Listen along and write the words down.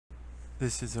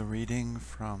This is a reading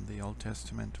from the Old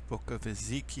Testament book of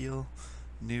Ezekiel,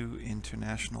 New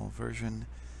International Version,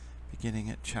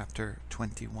 beginning at chapter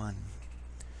 21.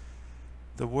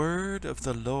 The word of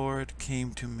the Lord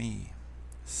came to me,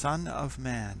 Son of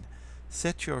man,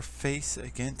 set your face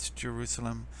against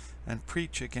Jerusalem and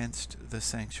preach against the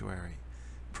sanctuary.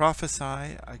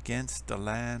 Prophesy against the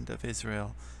land of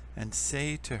Israel and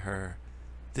say to her,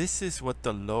 This is what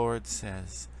the Lord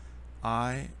says,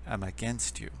 I am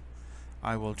against you.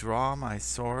 I will draw my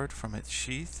sword from its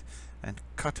sheath and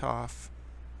cut off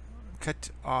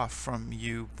from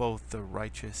you both the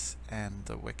righteous and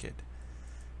the wicked.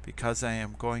 Because I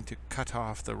am going to cut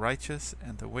off the righteous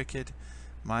and the wicked,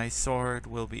 my sword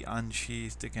will be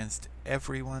unsheathed against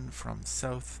everyone from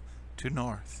south to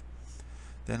north.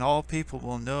 Then all people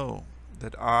will know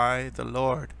that I, the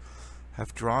Lord,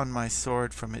 have drawn my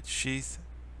sword from its sheath.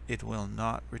 It will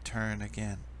not return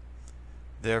again.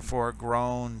 Therefore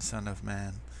groan, Son of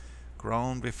man,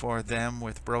 groan before them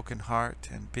with broken heart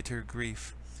and bitter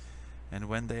grief. And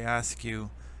when they ask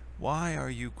you, Why are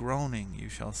you groaning? You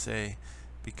shall say,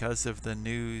 Because of the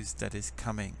news that is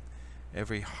coming.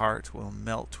 Every heart will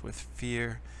melt with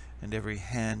fear, and every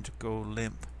hand go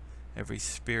limp. Every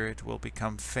spirit will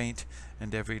become faint,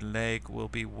 and every leg will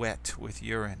be wet with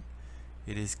urine.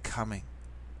 It is coming.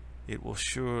 It will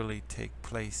surely take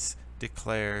place,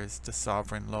 declares the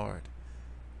sovereign Lord.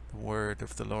 The word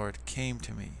of the Lord came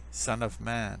to me, Son of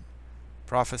man,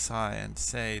 prophesy and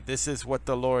say, This is what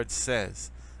the Lord says,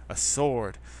 a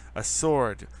sword,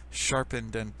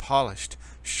 sharpened and polished,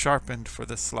 sharpened for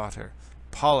the slaughter,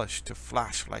 polished to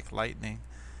flash like lightning.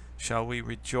 Shall we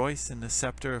rejoice in the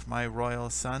scepter of my royal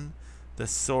son? The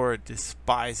sword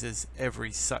despises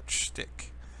every such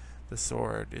stick. The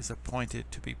sword is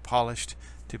appointed to be polished,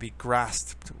 to be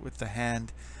grasped with the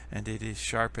hand, and it is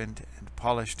sharpened and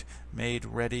polished, made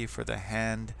ready for the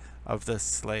hand of the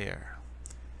slayer.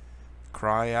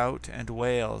 Cry out and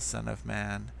wail, Son of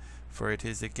man, for it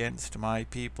is against my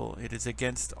people, it is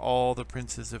against all the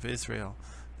princes of Israel.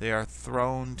 They are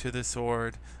thrown to the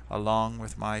sword along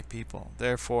with my people.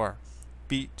 Therefore,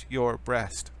 beat your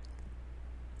breast.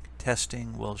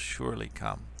 Testing will surely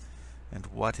come. And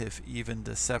what if even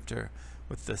the scepter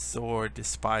with the sword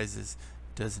despises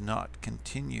does not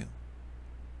continue?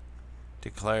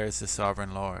 Declares the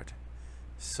sovereign Lord.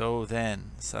 So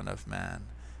then, Son of man,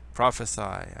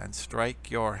 prophesy and strike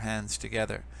your hands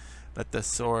together. Let the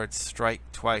sword strike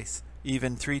twice,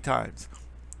 even 3 times.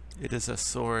 It is a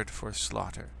sword for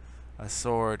slaughter, a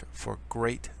sword for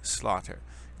great slaughter,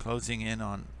 closing in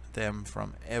on them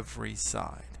from every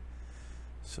side,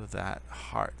 so that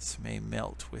hearts may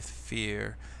melt with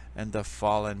fear and the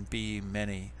fallen be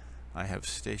many. I have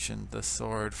stationed the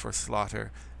sword for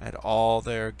slaughter at all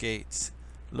their gates.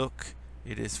 Look,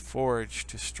 it is forged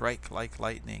to strike like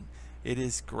lightning. It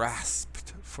is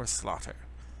grasped for slaughter.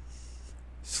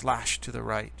 Slash to the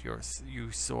right,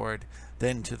 you sword,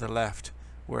 then to the left,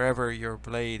 wherever your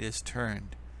blade is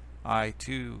turned. I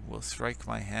too will strike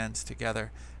my hands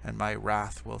together, and my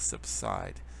wrath will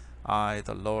subside. I,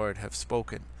 the Lord, have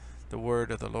spoken. The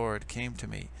word of the Lord came to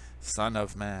me, Son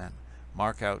of man.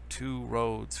 Mark out 2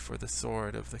 roads for the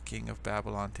sword of the king of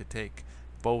Babylon to take,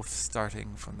 both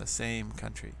starting from the same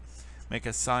country. Make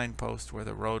a signpost where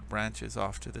the road branches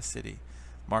off to the city.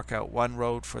 Mark out 1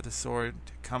 road for the sword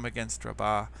to come against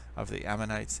Rabbah of the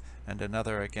Ammonites, and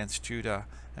another against Judah,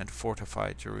 and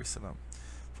fortify Jerusalem.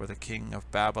 For the king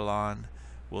of Babylon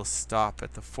will stop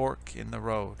at the fork in the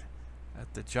road,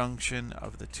 at the junction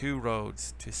of the 2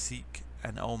 roads, to seek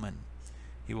an omen.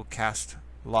 He will cast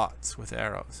lots with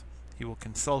arrows. He will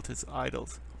consult his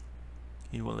idols.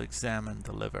 He will examine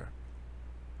the liver.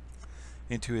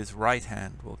 Into his right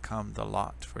hand will come the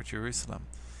lot for Jerusalem,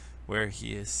 where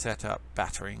he has set up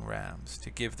battering rams, to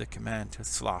give the command to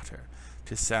slaughter,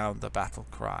 to sound the battle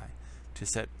cry, to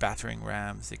set battering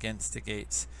rams against the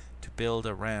gates, to build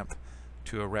a ramp,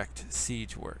 to erect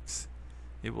siege works.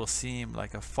 It will seem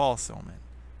like a false omen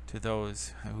to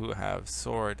those who have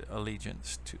sworn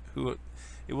allegiance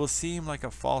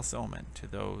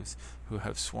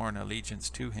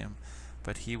to him,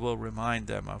 but he will remind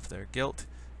them of their guilt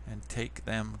and take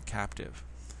them captive.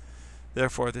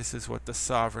 Therefore this is what the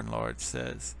sovereign Lord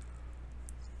says.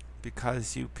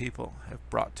 Because you people have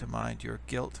brought to mind your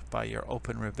guilt by your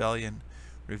open rebellion,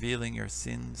 revealing your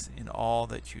sins in all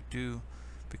that you do,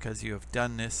 because you have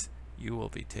done this, you will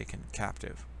be taken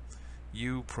captive.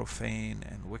 You profane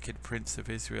and wicked prince of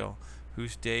Israel,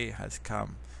 whose day has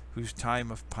come, whose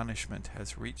time of punishment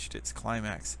has reached its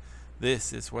climax.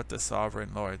 This is what the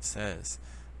sovereign Lord says.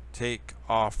 Take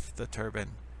off the turban,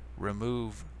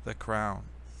 remove the crown.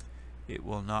 It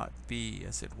will not be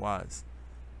as it was.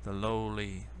 The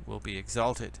lowly will be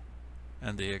exalted,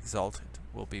 and the exalted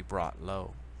will be brought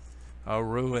low. A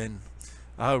ruin,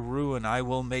 I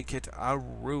will make it a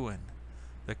ruin.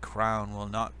 The crown will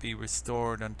not be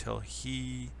restored until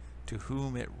he to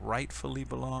whom it rightfully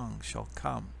belongs shall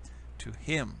come. To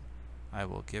him I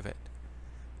will give it.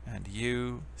 And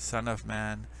you, son of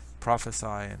man, prophesy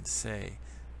and say,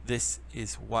 this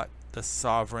is what the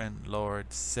sovereign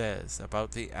Lord says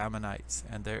about the Ammonites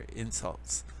and their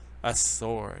insults. A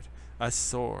sword,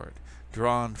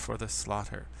 drawn for the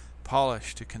slaughter,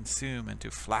 polished to consume and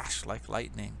to flash like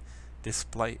lightning,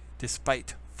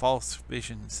 despite false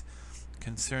visions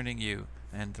concerning you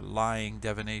and lying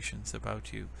divinations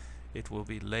about you. It will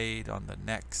be laid on the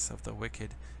necks of the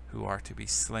wicked who are to be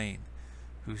slain,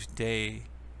 whose day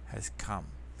has come,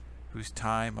 whose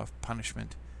time of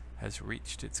punishment has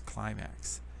reached its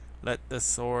climax. Let the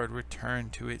sword return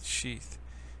to its sheath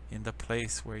in the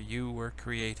place where you were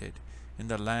created, in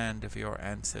the land of your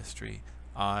ancestry.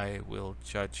 I will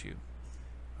judge you.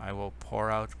 I will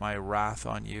pour out my wrath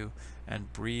on you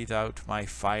and breathe out my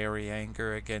fiery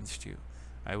anger against you.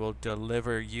 I will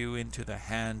deliver you into the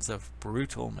hands of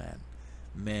brutal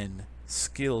men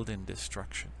skilled in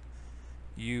destruction.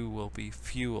 You will be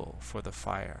fuel for the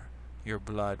fire. Your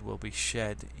blood will be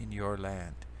shed in your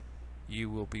land. You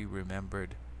will be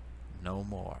remembered no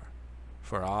more.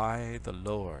 For I, the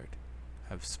Lord,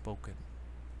 have spoken.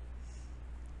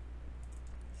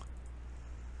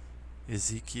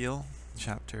 Ezekiel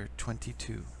chapter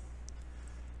 22.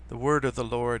 The word of the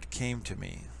Lord came to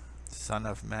me. Son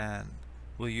of man,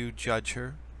 will you judge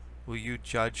her? Will you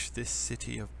judge this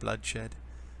city of bloodshed?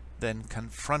 Then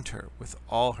confront her with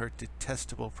all her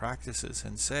detestable practices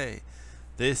and say,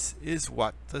 this is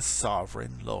what the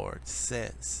sovereign Lord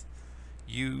says.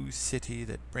 You city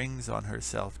that brings on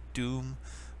herself doom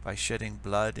by shedding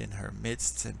blood in her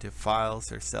midst and defiles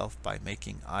herself by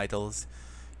making idols,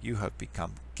 you have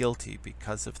become guilty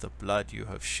because of the blood you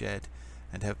have shed,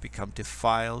 and have become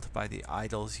defiled by the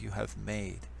idols you have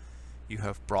made. You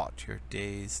have brought your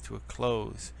days to a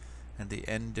close, and the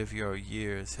end of your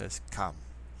years has come.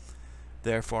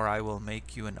 Therefore I will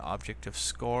make you an object of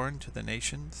scorn to the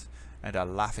nations, and a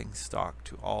laughingstock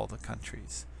to all the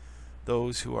countries.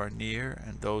 Those who are near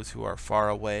and those who are far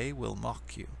away will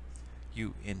mock you,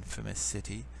 you infamous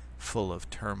city, full of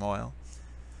turmoil.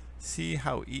 See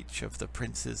how each of the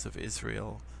princes of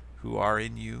Israel who are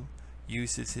in you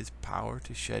uses his power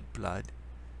to shed blood.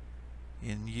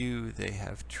 In you they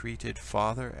have treated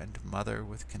father and mother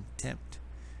with contempt.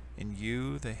 In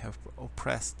you they have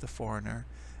oppressed the foreigner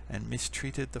and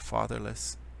mistreated the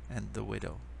fatherless and the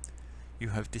widow. You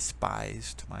have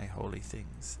despised my holy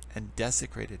things and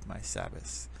desecrated my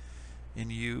Sabbaths.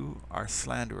 In you are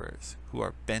slanderers who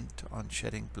are bent on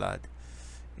shedding blood.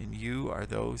 In you are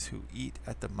those who eat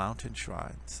at the mountain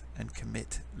shrines and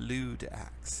commit lewd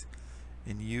acts.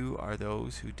 In you are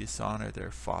those who dishonor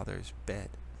their father's bed.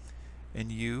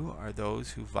 In you are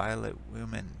those who violate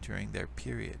women during their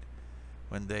period,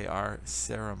 when they are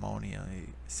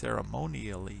ceremonially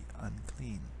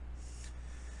unclean.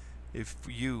 If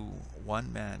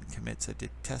one man commits a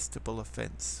detestable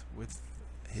offense with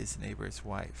his neighbor's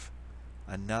wife,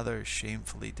 another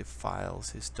shamefully defiles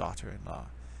his daughter-in-law,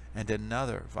 and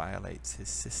another violates his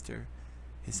sister,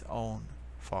 his own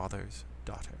father's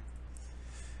daughter.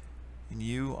 In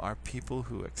you are people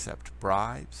who accept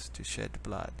bribes to shed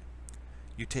blood.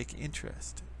 You take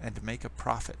interest and make a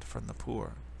profit from the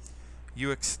poor.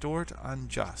 You extort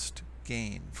unjust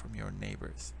gain from your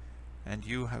neighbors, and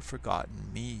you have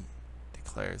forgotten me,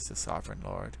 declares the sovereign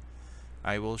Lord.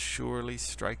 I will surely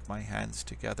strike my hands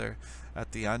together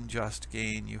at the unjust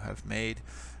gain you have made,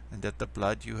 and at the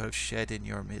blood you have shed in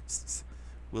your midst.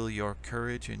 Will your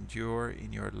courage endure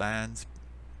in your lands,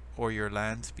 or your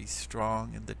lands be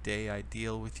strong in the day I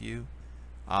deal with you?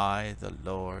 I, the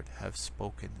Lord, have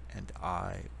spoken, and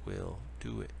I will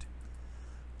do it.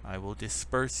 I will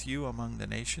disperse you among the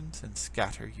nations and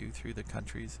scatter you through the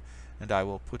countries, and I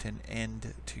will put an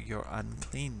end to your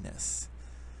uncleanness.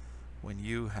 When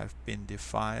you have been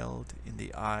defiled in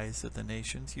the eyes of the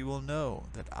nations, you will know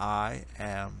that I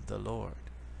am the Lord.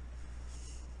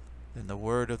 Then the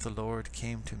word of the Lord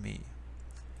came to me.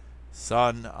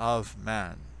 Son of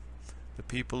man, the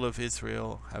people of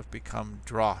Israel have become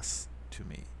dross to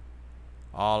me.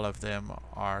 All of them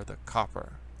are the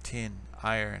copper, tin,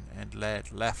 iron, and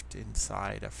lead left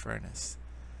inside a furnace.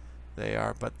 They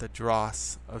are but the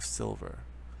dross of silver.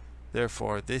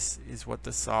 Therefore this is what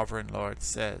the sovereign Lord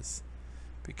says.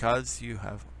 Because you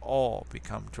have all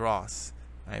become dross,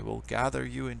 I will gather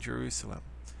you in Jerusalem,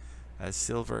 As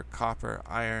silver, copper,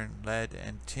 iron, lead,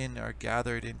 and tin are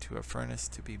gathered into a furnace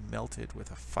to be melted with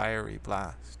a fiery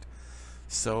blast,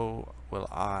 so will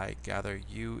I gather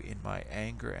you in my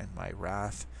anger and my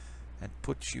wrath, and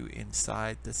put you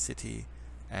inside the city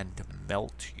and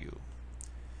melt you.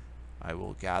 I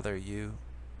will gather you,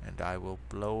 and I will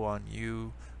blow on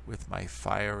you with my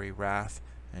fiery wrath,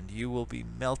 and you will be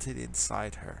melted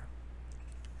inside her.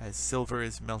 As silver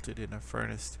is melted in a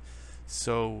furnace,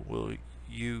 so will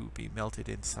you be melted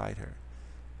inside her,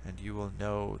 and you will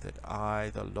know that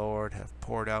I, the Lord, have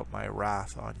poured out my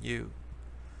wrath on you.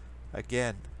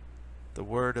 Again, the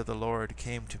word of the Lord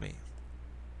came to me.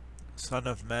 Son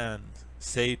of man,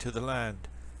 say to the land,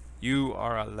 you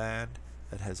are a land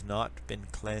that has not been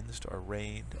cleansed or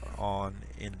rained on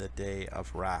in the day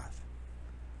of wrath.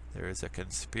 There is a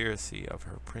conspiracy of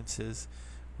her princes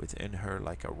within her,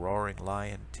 like a roaring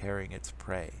lion tearing its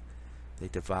prey. They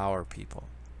devour people,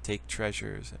 take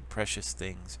treasures and precious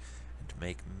things, and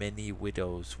make many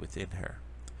widows within her.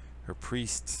 Her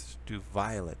priests do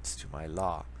violence to my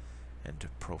law, and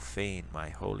profane my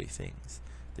holy things.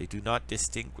 They do not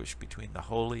distinguish between the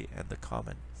holy and the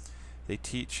common. They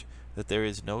teach that there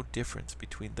is no difference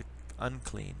between the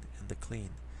unclean and the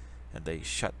clean, and they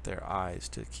shut their eyes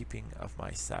to the keeping of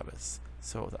my Sabbaths,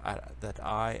 so that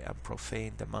I am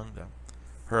profaned among them.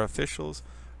 Her officials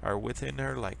are within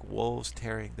her like wolves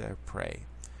tearing their prey.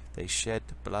 They shed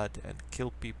blood and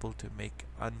kill people to make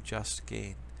unjust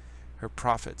gain. Her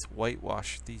prophets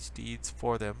whitewash these deeds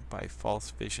for them by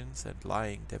false visions and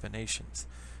lying divinations.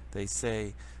 They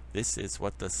say, this is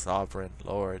what the sovereign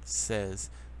Lord says,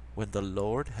 when the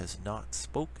Lord has not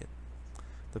spoken.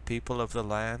 The people of the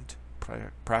land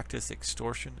practice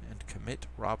extortion and commit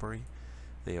robbery.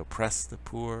 They oppress the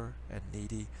poor and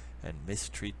needy and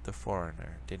mistreat the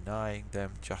foreigner, denying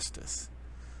them justice.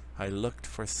 I looked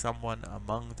for someone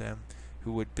among them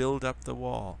who would build up the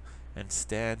wall and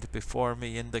stand before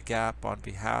me in the gap on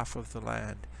behalf of the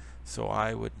land, so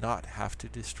I would not have to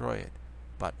destroy it,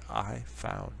 but I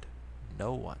found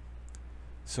no one.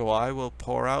 So I will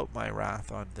pour out my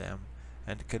wrath on them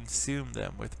and consume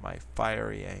them with my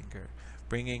fiery anger,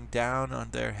 bringing down on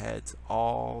their heads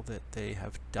all that they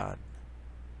have done,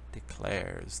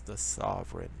 declares the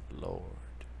sovereign Lord.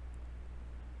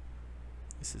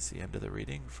 This is the end of the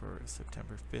reading for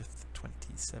September 5th,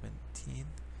 2017.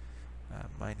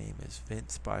 My name is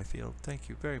Vince Byfield. Thank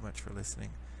you very much for listening.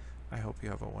 I hope you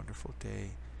have a wonderful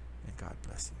day, and God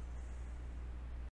bless you.